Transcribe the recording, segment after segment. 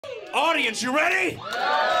Audience, you ready? 1,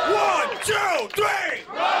 2, 3!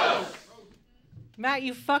 Roast! Matt,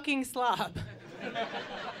 you fucking slob.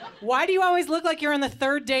 Why do you always look like you're on the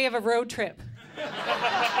 3rd day of a road trip?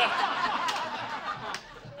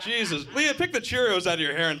 Jesus. Leah, pick the Cheerios out of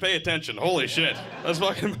your hair and pay attention. Holy shit. That's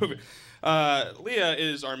fucking movie. Leah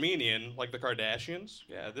is Armenian, like the Kardashians.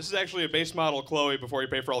 Yeah, this is actually a base model Chloe before you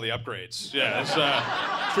pay for all the upgrades. Yeah, it's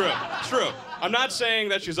true. It's true. I'm not saying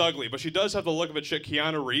that she's ugly, but she does have the look of a chick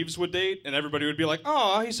Keanu Reeves would date, and everybody would be like,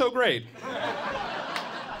 "Aw, he's so great."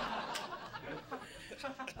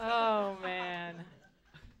 Oh, man.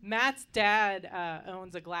 Matt's dad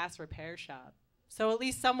owns a glass repair shop, so at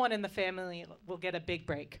least someone in the family will get a big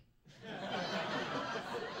break.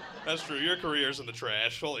 That's true. Your career's in the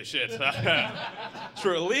trash. Holy shit.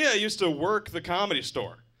 True. Leah used to work the Comedy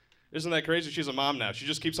Store. Isn't that crazy? She's a mom now. She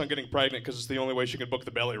just keeps on getting pregnant because it's the only way she can book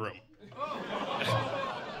the belly room. Oh,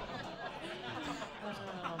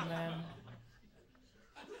 man.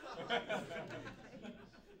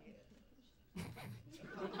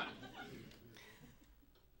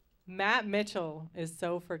 Matt Mitchell is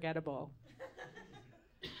so forgettable.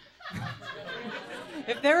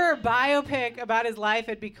 If there were a biopic about his life,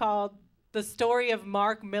 it'd be called The Story of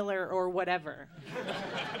Mark Miller or whatever.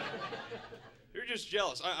 You're just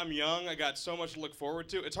jealous. I'm young. I got so much to look forward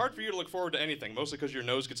to. It's hard for you to look forward to anything, mostly because your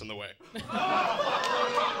nose gets in the way.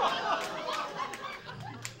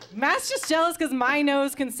 Matt's just jealous because my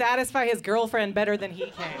nose can satisfy his girlfriend better than he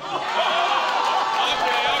can.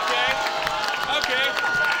 Okay.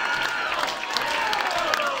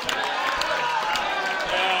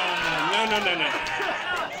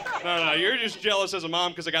 No, you're just jealous as a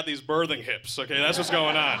mom because I got these birthing hips, okay? That's what's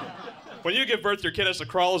going on. When you give birth, your kid has to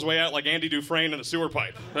crawl his way out like Andy Dufresne in the sewer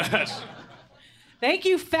pipe. Thank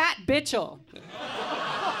you, Fat Bitchel.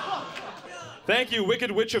 Thank you,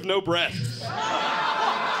 Wicked Witch of No Breath.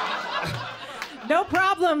 No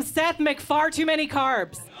problem, Seth McFar too many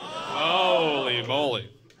carbs. Holy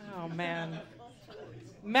moly. Oh, man.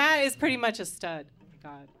 Matt is pretty much a stud. Oh, my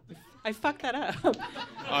God. I fucked that up.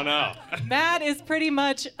 Oh, no. Matt is pretty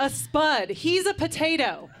much a spud. He's a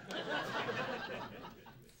potato.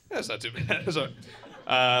 That's not too bad. So,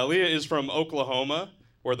 Leah is from Oklahoma,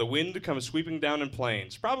 where the wind comes sweeping down in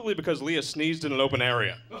planes, probably because Leah sneezed in an open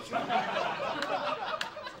area.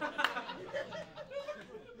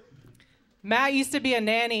 Matt used to be a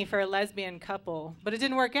nanny for a lesbian couple, but it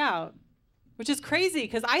didn't work out, which is crazy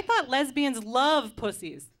because I thought lesbians love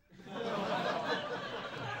pussies.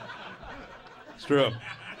 It's true.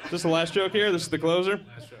 Is this the last joke here? This is the closer?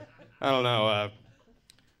 Last joke. I don't know.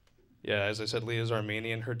 Yeah, as I said, Leah's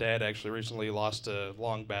Armenian. Her dad actually recently lost a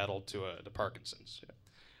long battle to Parkinson's. Yeah.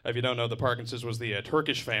 If you don't know, the Parkinsons was the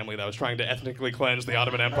Turkish family that was trying to ethnically cleanse the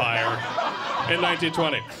Ottoman Empire in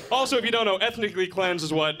 1920. Also, if you don't know, ethnically cleanse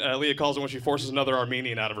is what Leah calls it when she forces another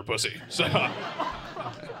Armenian out of her pussy. So,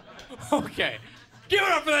 Okay. Give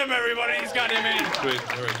it up for them, everybody. These goddamn idiots. sweet.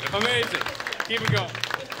 There we go. Amazing. Keep it going.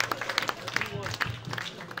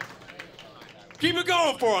 Keep it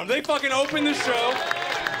going for them. They fucking opened the show.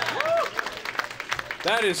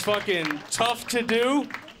 That is fucking tough to do.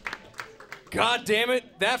 God damn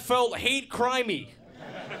it. That felt hate crimey.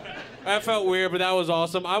 That felt weird, but that was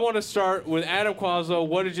awesome. I want to start with Adam Quazzo.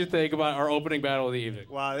 What did you think about our opening battle of the evening?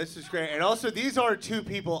 Wow, this is great. And also, these are two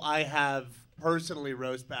people I have personally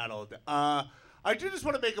roast battled. I do just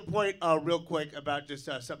want to make a point real quick about just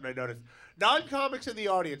something I noticed. Non-comics in the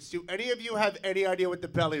audience, do any of you have any idea what the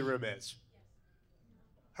belly room is?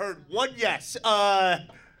 Heard one yes.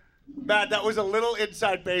 Matt, that was a little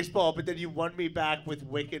inside baseball, but then you won me back with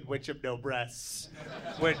Wicked Witch of No Breasts,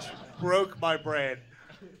 which broke my brain.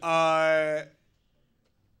 Yeah,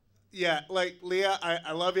 like Leah,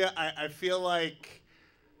 I love you. I feel like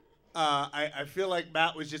I feel like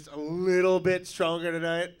Matt was just a little bit stronger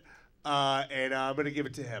tonight, and I'm gonna give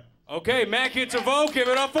it to him. Okay, Matt gets a vote. Give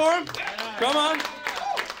it up for him. Come on.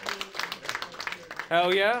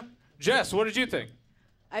 Hell yeah. Jess, what did you think?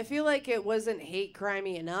 I feel like it wasn't hate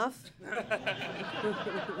crimey enough.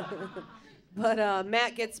 But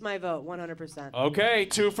Matt gets my vote, 100%. Okay,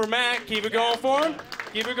 2 for Matt. Keep it going for him.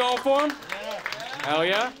 Keep it going for him. Hell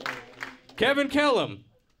yeah. Kevin Kellam,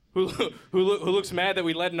 who looks mad that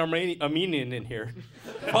we let an Armenian in here.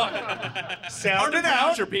 Fuck. Sound it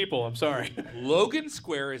out. Your people, I'm sorry. Logan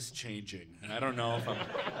Square is changing. I don't know if I'm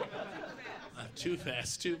too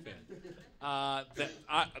fast. Oh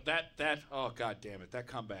god damn it, that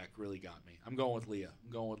comeback really got me. I'm going with Leah.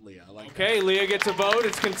 I like Okay, that. Leah gets a vote.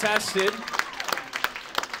 It's contested.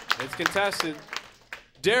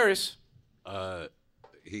 Darius.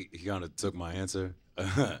 He kind of took my answer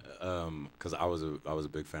because I was a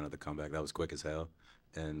big fan of the comeback. That was quick as hell.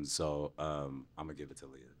 and so I'm gonna give it to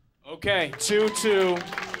Leah. Okay, 2-2.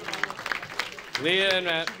 Leah and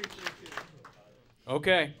Matt.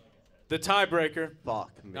 Okay, the tiebreaker.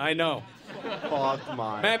 Fuck me. I know. Fuck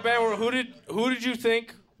mine. Matt Banwart, who did you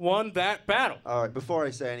think won that battle? All right, before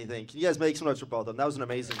I say anything, can you guys make some notes for both of them? That was an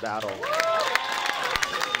amazing battle.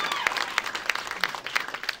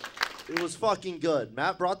 It was fucking good.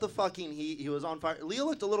 Matt brought the fucking heat. He was on fire. Leah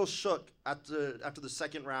looked a little shook after the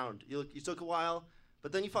second round. You took a while,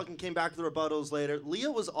 but then you fucking came back to the rebuttals later.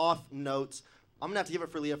 Leah was off notes. I'm gonna have to give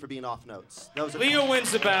it for Leah for being off notes. That was Leah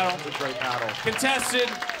wins the battle. That was a great battle. Contested.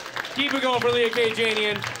 Keep it going for Leah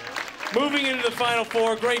Kayajanian. Moving into the final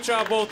four. Great job, both.